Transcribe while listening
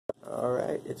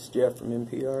Alright, it's Jeff from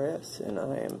MPRS, and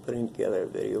I am putting together a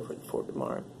video for the Fort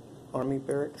DeMar Army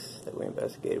Barracks that we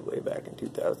investigated way back in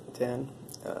 2010.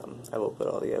 I will put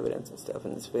all the evidence and stuff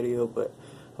in this video, but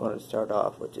I wanted to start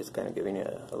off with just kind of giving you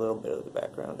a little bit of the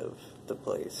background of the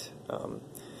place.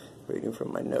 Reading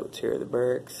from my notes here, the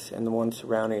barracks and the one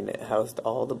surrounding it housed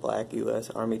all the black U.S.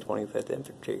 Army 25th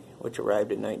Infantry, which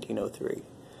arrived in 1903.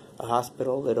 A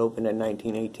hospital that opened in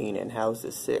 1918 and housed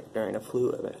the sick during a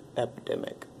flu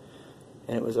epidemic.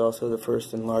 And it was also the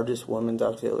first and largest women's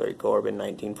auxiliary corps in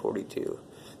 1942.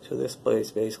 So this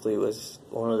place basically was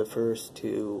one of the first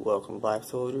to welcome black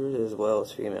soldiers as well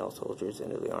as female soldiers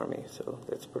into the Army. So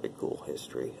that's pretty cool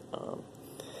history.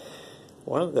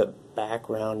 One of the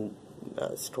background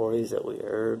stories that we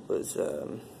heard was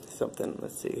something,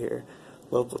 let's see here.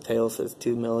 Local tale says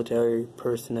 2 military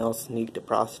personnel sneaked a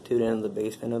prostitute into the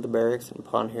basement of the barracks, and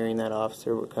upon hearing that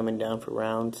officer were coming down for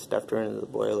rounds, stuffed her into the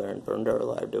boiler and burned her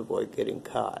alive to avoid getting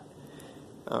caught.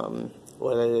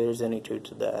 Whether there's any truth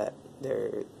to that,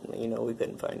 we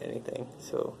couldn't find anything.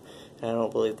 So, and I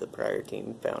don't believe the prior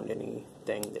team found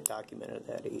anything that documented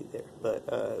that either. But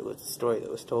it was a story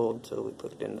that was told, so we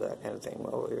looked into that kind of thing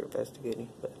while we were investigating.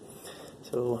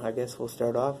 So I guess we'll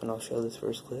start off, and I'll show this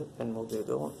first clip, and we'll get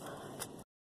going.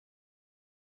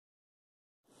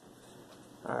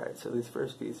 Alright, so these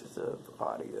first pieces of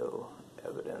audio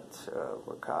evidence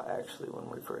were caught actually when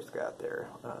we first got there.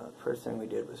 First thing we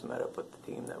did was met up with the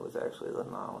team that was actually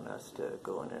allowing us to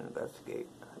go in and investigate.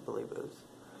 I believe it was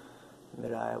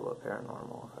Mid-Iowa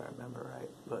Paranormal, if I remember right.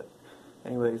 But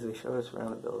anyways, they showed us around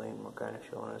the building and were kind of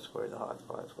showing us where the hot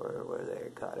spots were, where they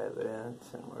had caught evidence,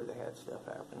 and where they had stuff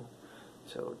happen.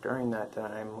 So during that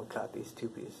time, we caught these 2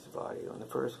 pieces of audio, and the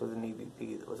first was an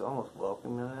EVP that was almost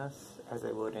welcoming us, as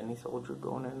they would any soldier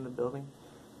going into the building.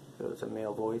 It was a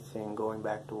male voice saying, "Going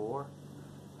back to war,"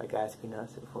 like asking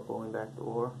us if we're going back to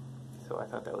war. So I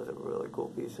thought that was a really cool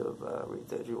piece of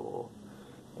residual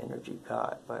energy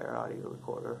caught by our audio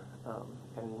recorder,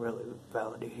 and really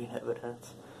validating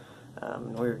evidence.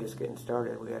 And we were just getting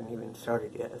started. We hadn't even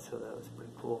started yet, so that was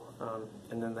pretty cool.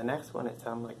 And then the next one, it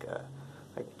sounded like a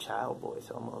child voice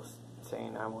almost,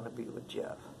 saying, "I want to be with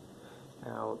Jeff."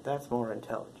 Now, that's more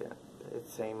intelligent.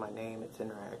 It's saying my name, it's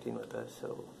interacting with us,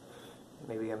 so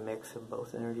maybe a mix of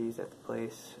both energies at the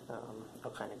place.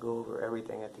 I'll kind of go over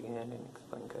everything at the end and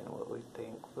explain kind of what we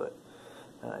think, but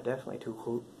definitely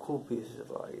 2 cool pieces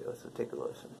of audio, so take a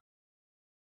listen.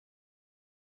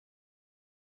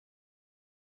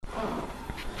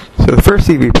 So the first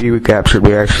EVP we captured,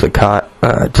 we actually caught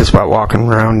just by walking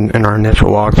around in our initial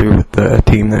walkthrough with the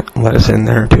team that let us in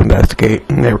there to investigate,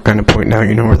 and they were kind of pointing out,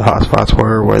 where the hotspots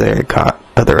were, where they had caught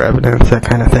other evidence, that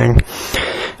kind of thing.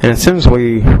 And as soon as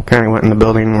we kind of went in the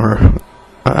building,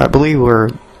 I believe we're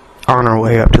on our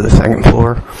way up to the 2nd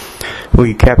floor,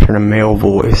 we captured a male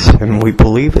voice, and we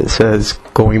believe it says,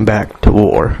 "Going back to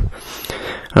war."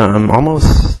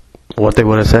 Almost what they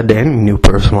would have said to any new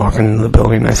person walking into the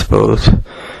building, I suppose.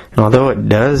 And although it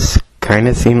does kind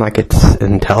of seem like it's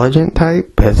intelligent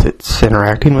type as it's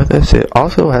interacting with us, it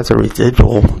also has a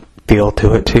residual feel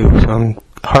to it too. So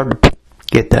hard to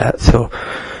get that. So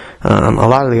a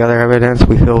lot of the other evidence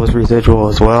we feel was residual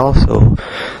as well. So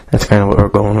that's kind of what we're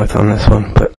going with on this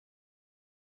one. But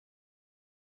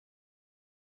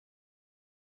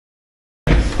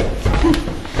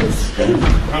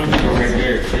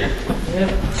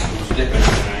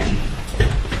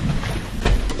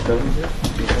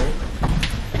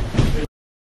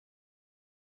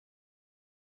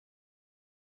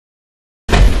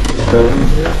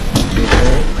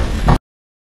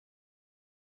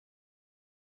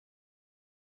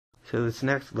so this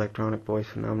next electronic voice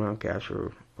phenomenon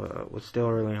capture was still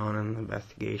early on in the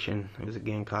investigation. It was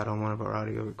again caught on one of our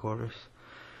audio recorders.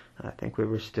 I think we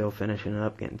were still finishing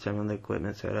up, getting some of the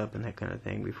equipment set up and that kind of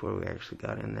thing before we actually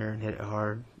got in there and hit it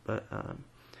hard. But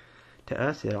to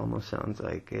us, it almost sounds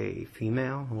like a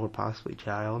female or possibly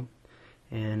child,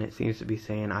 and it seems to be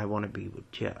saying, "I want to be with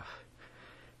Jeff."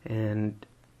 And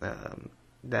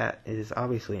that is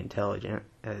obviously intelligent,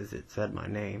 as it said my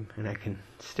name, and I can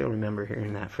still remember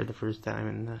hearing that for the first time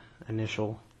and the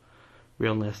initial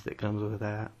realness that comes with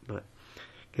that. But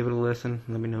give it a listen,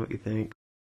 let me know what you think.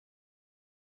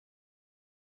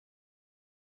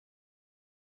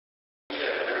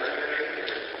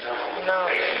 No.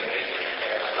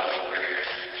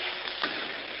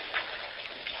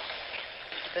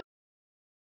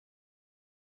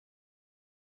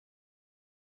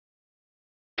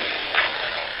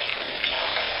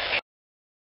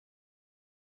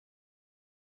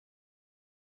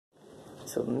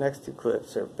 So the next two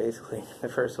clips are basically, the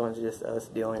first one's just us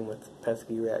dealing with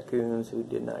pesky raccoons who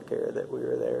did not care that we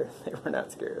were there. They were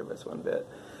not scared of us one bit.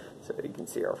 So you can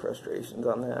see our frustrations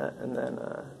on that. And then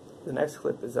the next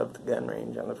clip is of the gun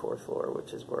range on the 4th floor,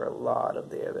 which is where a lot of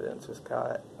the evidence was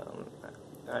caught.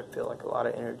 I feel like a lot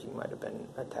of energy might have been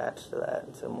attached to that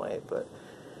in some way, but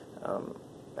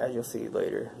as you'll see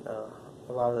later,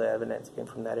 a lot of the evidence came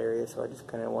from that area, so I just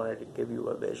kind of wanted to give you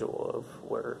a visual of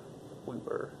where we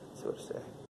were, so to say.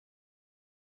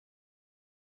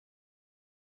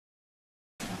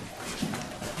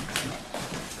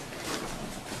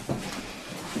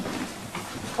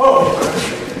 Oh!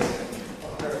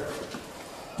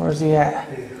 Where's he at?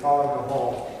 He's calling the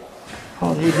hole.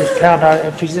 Oh, you just found out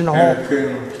if he's in the hole.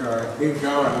 He's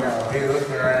going now. He's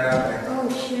looking right out there. Oh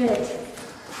shit.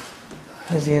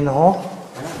 Is he in the hole?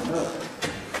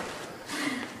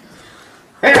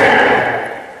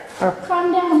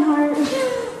 Calm down, Hart.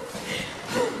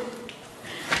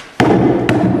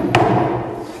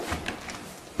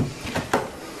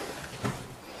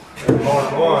 There's more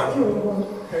than one.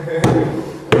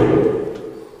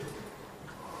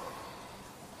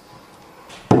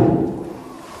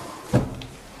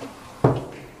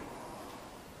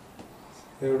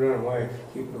 They'll run away.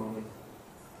 Keep going.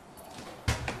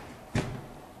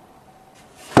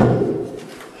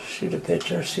 Shoot a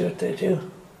picture, see what they do.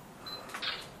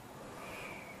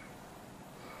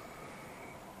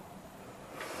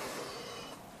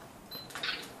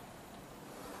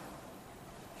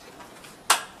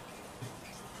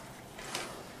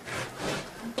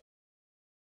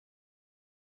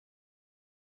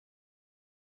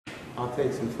 I'll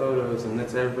take some photos and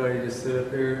let's everybody just sit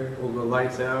up here. We'll go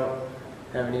lights out,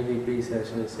 have an EVP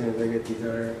session as soon as I get these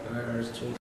IRs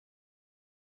changed.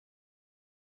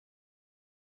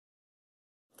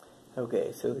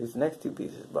 Okay, so these next two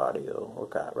pieces of audio were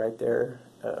caught right there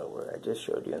where I just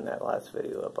showed you in that last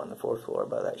video up on the 4th floor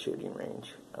by that shooting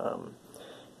range.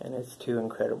 And it's two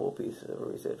incredible pieces of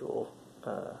residual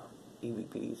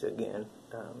EVPs again.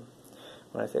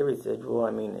 When I say residual,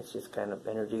 I mean it's just kind of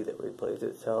energy that replays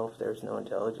itself. There's no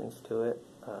intelligence to it.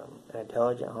 An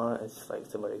intelligent haunt is like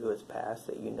somebody who has passed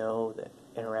that you know, that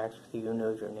interacts with you,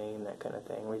 knows your name, that kind of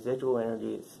thing. Residual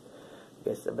energy is, I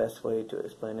guess the best way to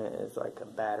explain it is like a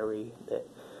battery that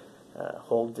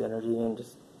holds energy and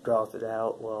just draws it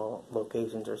out. Well,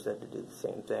 locations are said to do the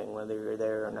same thing. Whether you're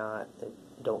there or not, it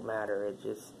don't matter. It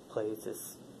just plays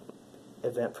this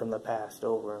event from the past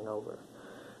over and over.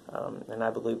 And I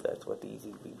believe that's what these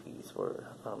EVPs were.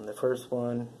 The first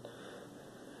one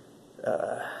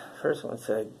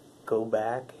said, "Go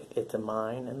back, it's a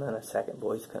mine," and then a second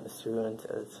voice comes through and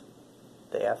says,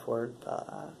 the F word,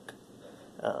 fuck.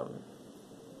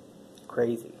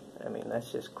 Crazy. I mean,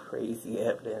 that's just crazy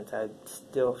evidence. I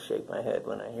still shake my head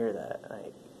when I hear that.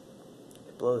 It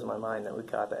blows my mind that we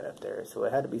got that up there. So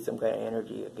it had to be some kind of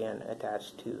energy, again,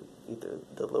 attached to either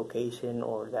the location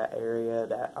or that area,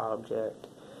 that object.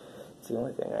 It's the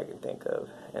only thing I can think of.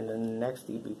 And then the next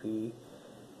EVP,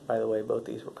 by the way, both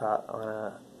these were caught on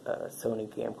a Sony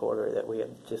camcorder that we had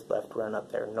just left run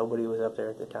up there. Nobody was up there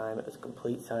at the time. It was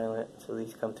complete silent, so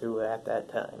these come through at that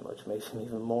time, which makes them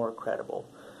even more credible.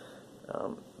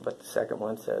 But the second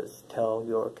one says, "Tell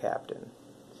your captain."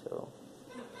 So,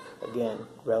 again,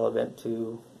 relevant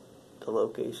to the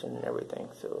location and everything.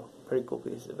 So, pretty cool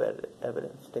piece of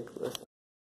evidence. Take a listen.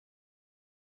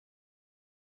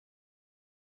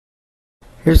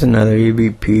 Here's another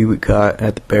EVP we caught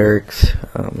at the barracks.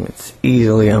 It's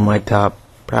easily on my top,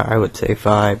 I would say,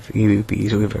 5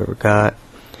 EVPs we've ever caught.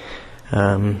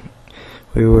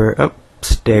 We were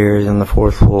upstairs on the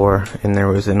 4th floor, and there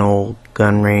was an old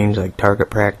gun range, like target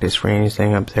practice range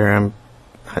thing up there. I'm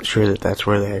not sure that that's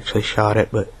where they actually shot it,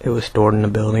 but it was stored in the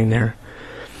building there.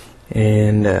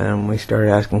 And we started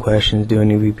asking questions,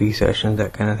 doing EVP sessions,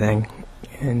 that kind of thing.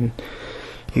 And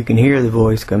you can hear the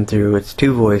voice come through. It's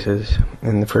two voices,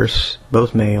 and the first,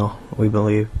 both male, we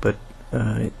believe, but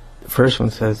the first one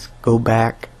says, "Go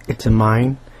back, it's a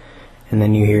mine," and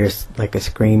then you hear like a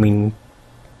screaming,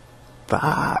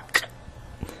 "Fuck."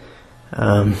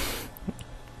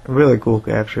 Really cool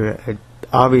capture.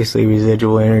 Obviously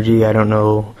residual energy. I don't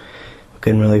know, we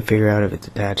couldn't really figure out if it's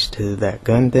attached to that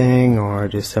gun thing or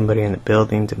just somebody in the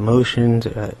building's emotions.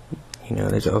 You know,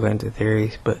 there's all kinds of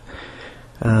theories, but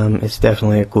it's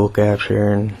definitely a cool capture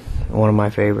and one of my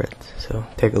favorites, so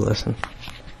take a listen.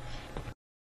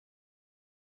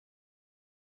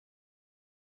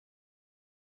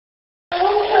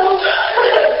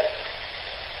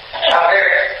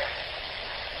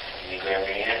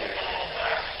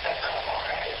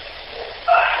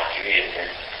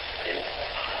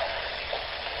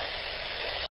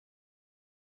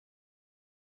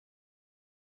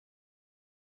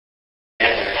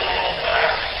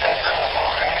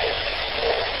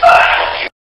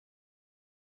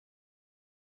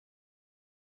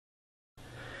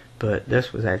 but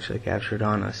this was actually captured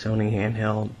on a Sony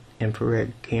handheld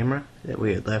infrared camera that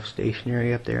we had left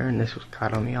stationary up there, and this was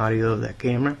caught on the audio of that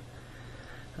camera.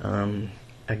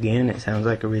 Again, it sounds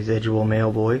like a residual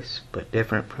male voice, but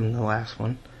different from the last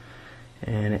one,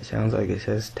 and it sounds like it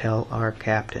says, "Tell our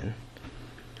captain."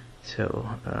 So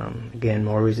again,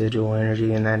 more residual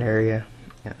energy in that area.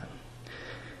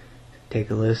 Take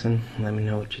a listen, let me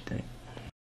know what you think.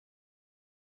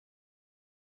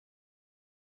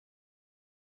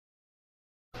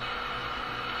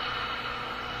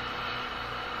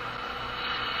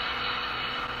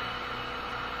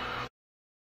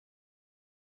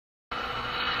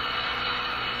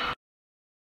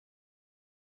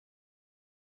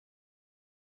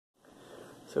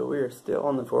 So we are still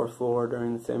on the 4th floor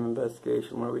during the same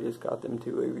investigation where we just got them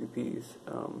 2 AVPs.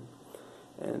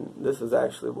 And this is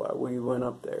actually why we went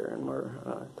up there and we're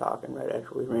talking right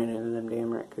after we ran into them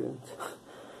damn raccoons.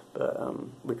 But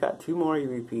we got 2 more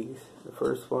EVPs. The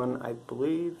first one, I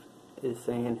believe, is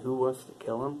saying who wants to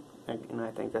kill him. And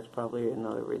I think that's probably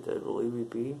another residual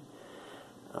EVP.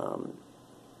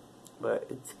 But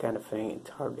it's kind of faint, it's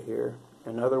hard to hear.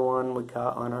 Another one we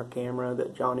caught on our camera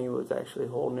that Johnny was actually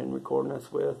holding and recording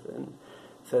us with, and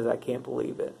says, "I can't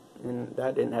believe it." And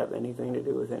that didn't have anything to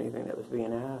do with anything that was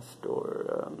being asked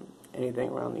or anything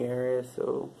around the area.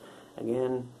 So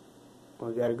again,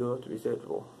 we got to go with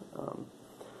residual.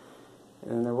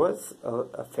 And there was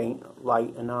a faint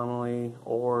light anomaly,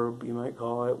 orb you might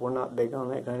call it. We're not big on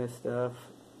that kind of stuff.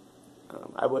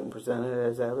 I wouldn't present it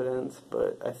as evidence,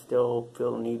 but I still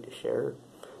feel the need to share it,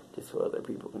 just so other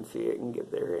people can see it and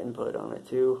give their input on it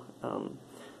too.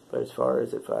 But as far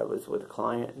as if I was with a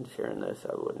client and sharing this,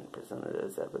 I wouldn't present it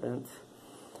as evidence.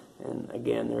 And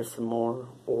again, there's some more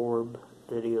orb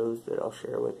videos that I'll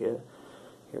share with you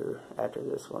here after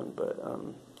this one, but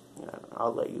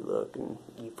I'll let you look and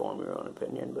you form your own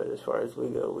opinion. But as far as we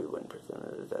go, we wouldn't present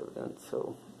it as evidence,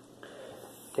 so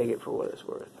take it for what it's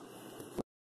worth.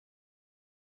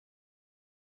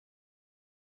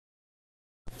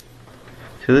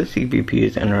 So this EVP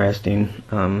is interesting.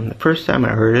 The first time I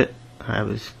heard it, I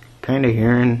was kind of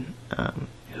hearing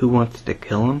who wants to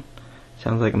kill him.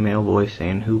 Sounds like a male voice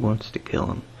saying who wants to kill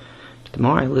him. But the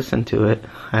more I listen to it,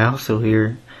 I also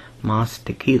hear Mas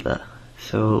Tequila.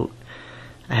 So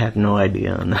I have no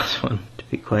idea on this one, to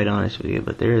be quite honest with you,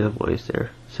 but there is a voice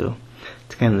there. So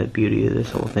it's kind of the beauty of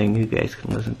this whole thing. You guys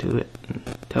can listen to it and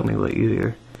tell me what you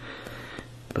hear.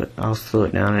 But I'll slow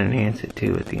it down and enhance it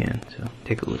too at the end, so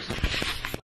take a listen.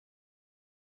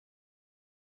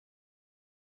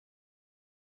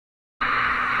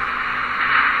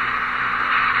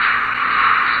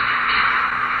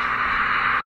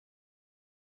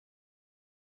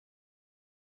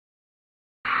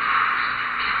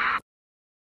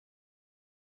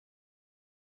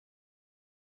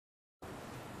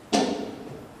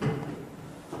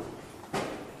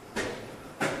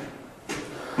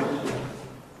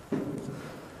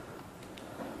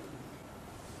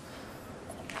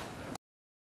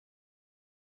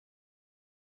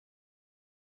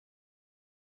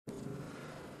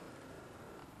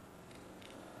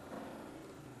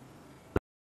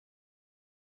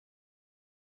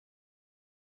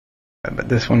 But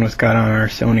this one was got on our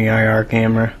Sony IR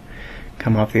camera.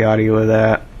 Come off the audio of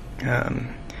that.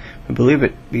 I believe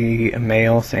it be a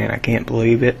male saying, "I can't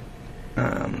believe it."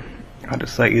 I'll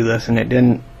just let you listen. It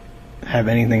didn't have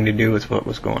anything to do with what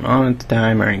was going on at the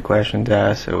time or any questions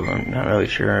asked, so I'm not really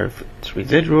sure if it's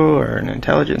residual or an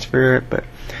intelligent spirit, but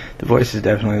the voice is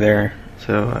definitely there,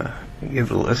 so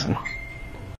give it a listen.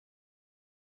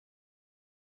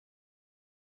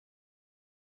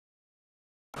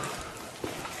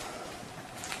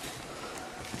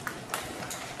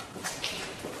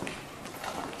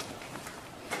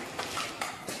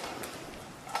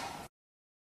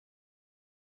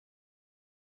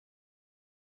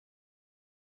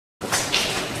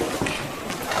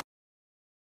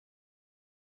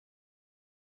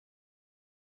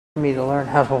 Me to learn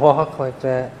how to walk like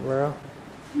that, bro.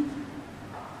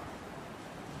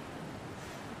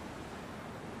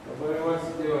 Nobody wants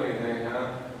to do anything,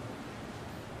 huh?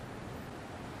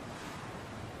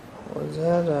 Was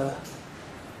that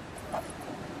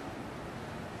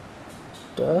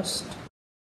dust?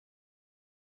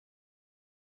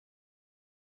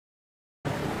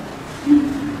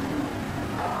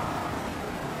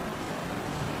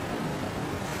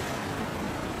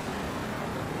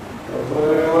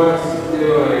 Nobody wants to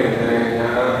do anything,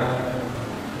 huh?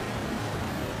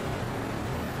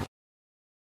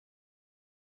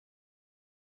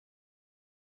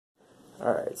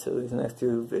 Alright, so these next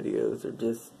 2 videos are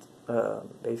just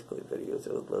basically videos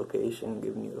of the location,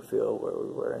 giving you a feel where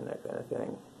we were and that kind of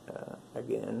thing.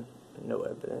 Again, no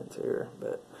evidence here,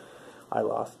 but I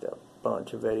lost a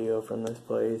bunch of video from this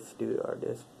place due to our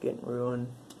disc getting ruined.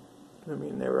 I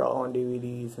mean, they were all on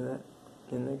DVDs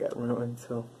and they got ruined,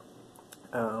 so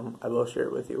I will share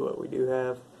with you what we do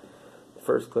have. The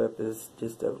first clip is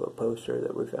just of a poster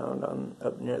that we found on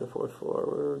up near the 4th floor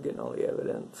where we were getting all the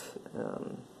evidence.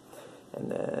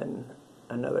 And then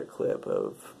another clip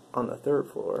of on the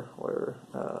 3rd floor where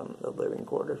the living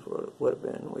quarters would have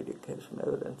been. We did catch some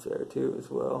evidence there too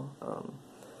as well.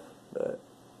 But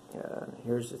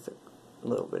here's just a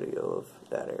little video of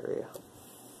that area.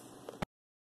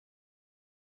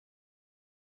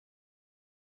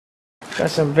 Got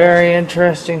some very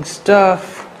interesting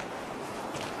stuff.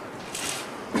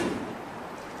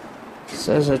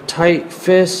 Says a tight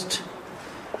fist,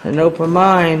 an open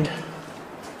mind.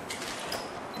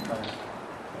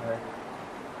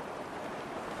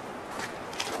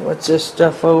 What's this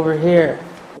stuff over here?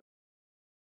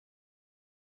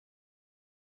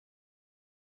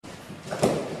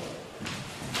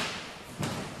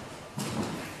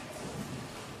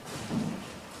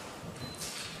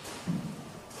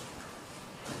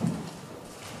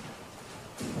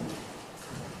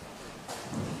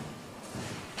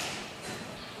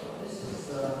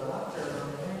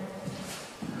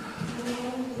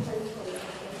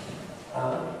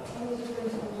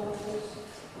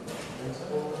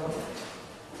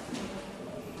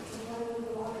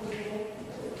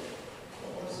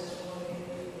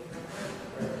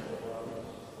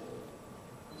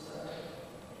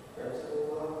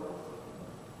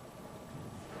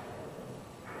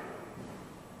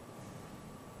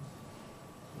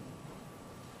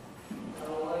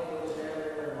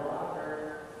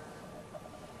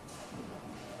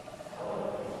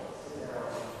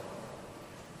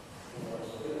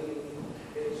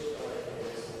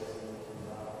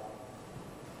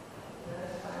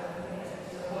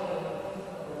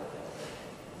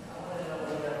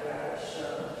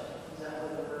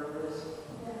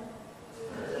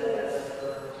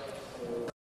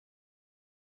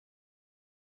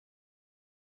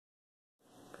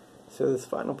 So this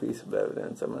final piece of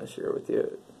evidence I'm going to share with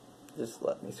you just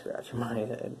let me scratch my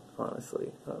head,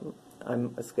 honestly.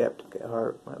 I'm a skeptic at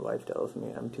heart. My wife tells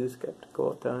me I'm too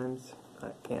skeptical at times. I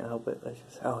can't help it. That's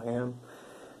just how I am.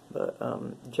 But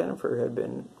Jennifer had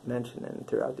been mentioning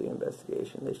throughout the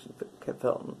investigation that she kept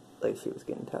feeling like she was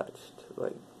getting touched,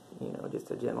 like, you know,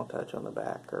 just a gentle touch on the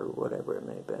back or whatever it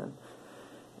may have been.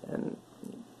 And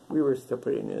we were still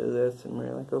pretty new to this, and we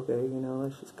were like, okay, you know,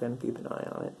 let's just kind of keep an eye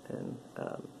on it. And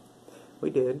we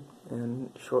did,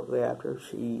 and shortly after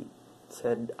she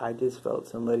said, I just felt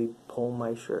somebody pull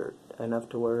my shirt enough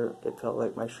to where it felt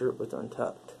like my shirt was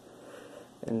untucked.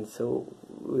 And so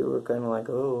we were kind of like,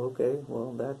 oh, okay,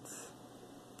 well, that's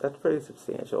pretty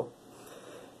substantial.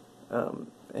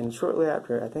 And shortly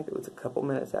after, I think it was a couple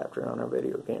minutes after on our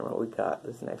video camera, we got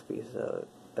this next piece of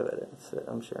evidence that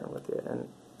I'm sharing with you. And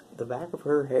the back of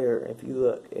her hair, if you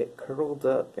look, it curls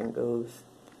up and goes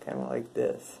kind of like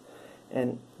this.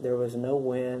 And there was no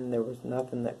wind, there was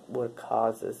nothing that would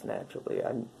cause this naturally.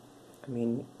 I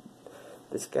mean,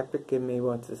 the skeptic in me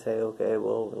wants to say, okay,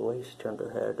 well, the way she turned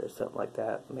her head or something like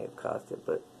that may have caused it.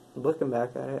 But looking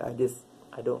back at it,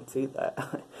 I don't see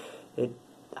that.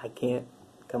 I can't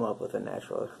come up with a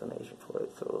natural explanation for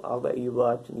it. So I'll let you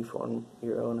watch and you form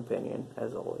your own opinion,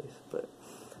 as always. But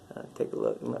take a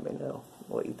look and let me know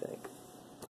what you think.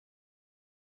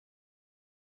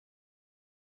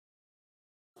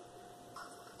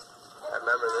 I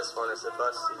remember this one is a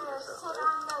bus seat or Sit something.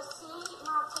 on the seat and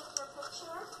I'll take your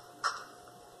picture.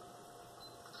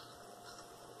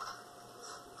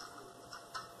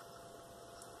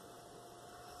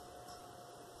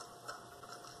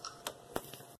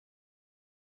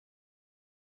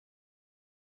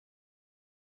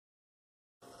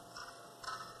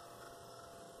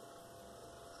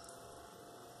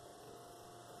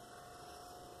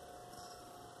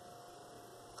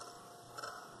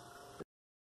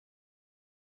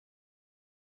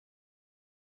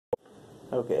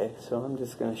 Okay, so I'm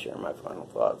just going to share my final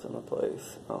thoughts on the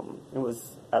place. It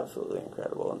was absolutely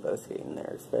incredible investigating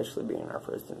there, especially being our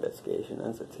first investigation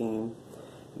as a team.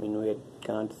 I mean, we had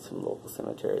gone to some local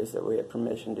cemeteries that we had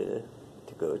permission to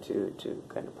go to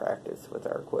kind of practice with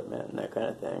our equipment and that kind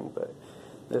of thing, but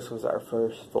this was our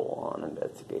first full-on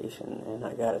investigation, and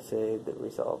I gotta say the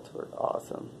results were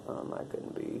awesome. I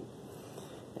couldn't be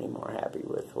any more happy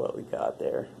with what we got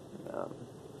there.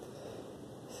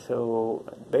 So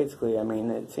basically, I mean,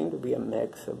 it seemed to be a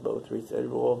mix of both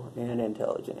residual and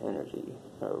intelligent energy,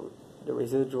 or the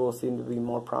residuals seemed to be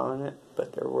more prominent,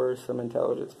 but there were some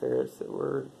intelligent spirits that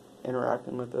were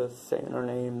interacting with us, saying our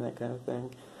name, that kind of thing.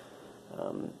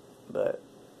 But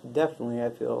definitely I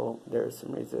feel there's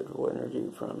some residual energy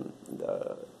from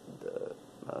the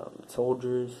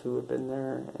soldiers who have been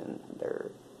there and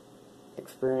their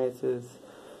experiences,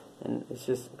 and it's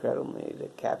just incredible to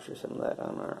capture some of that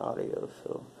on our audio.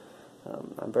 So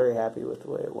I'm very happy with the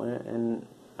way it went, and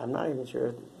I'm not even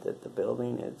sure that the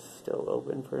building is still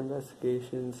open for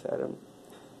investigations at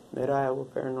Mid-Iowa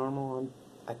Paranormal.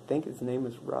 I think his name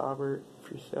is Robert.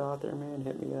 If you're still out there, man,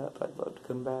 hit me up. I'd love to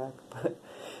come back. But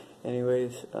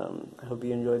anyways, I hope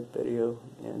you enjoyed the video,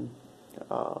 and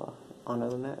on to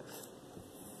the next.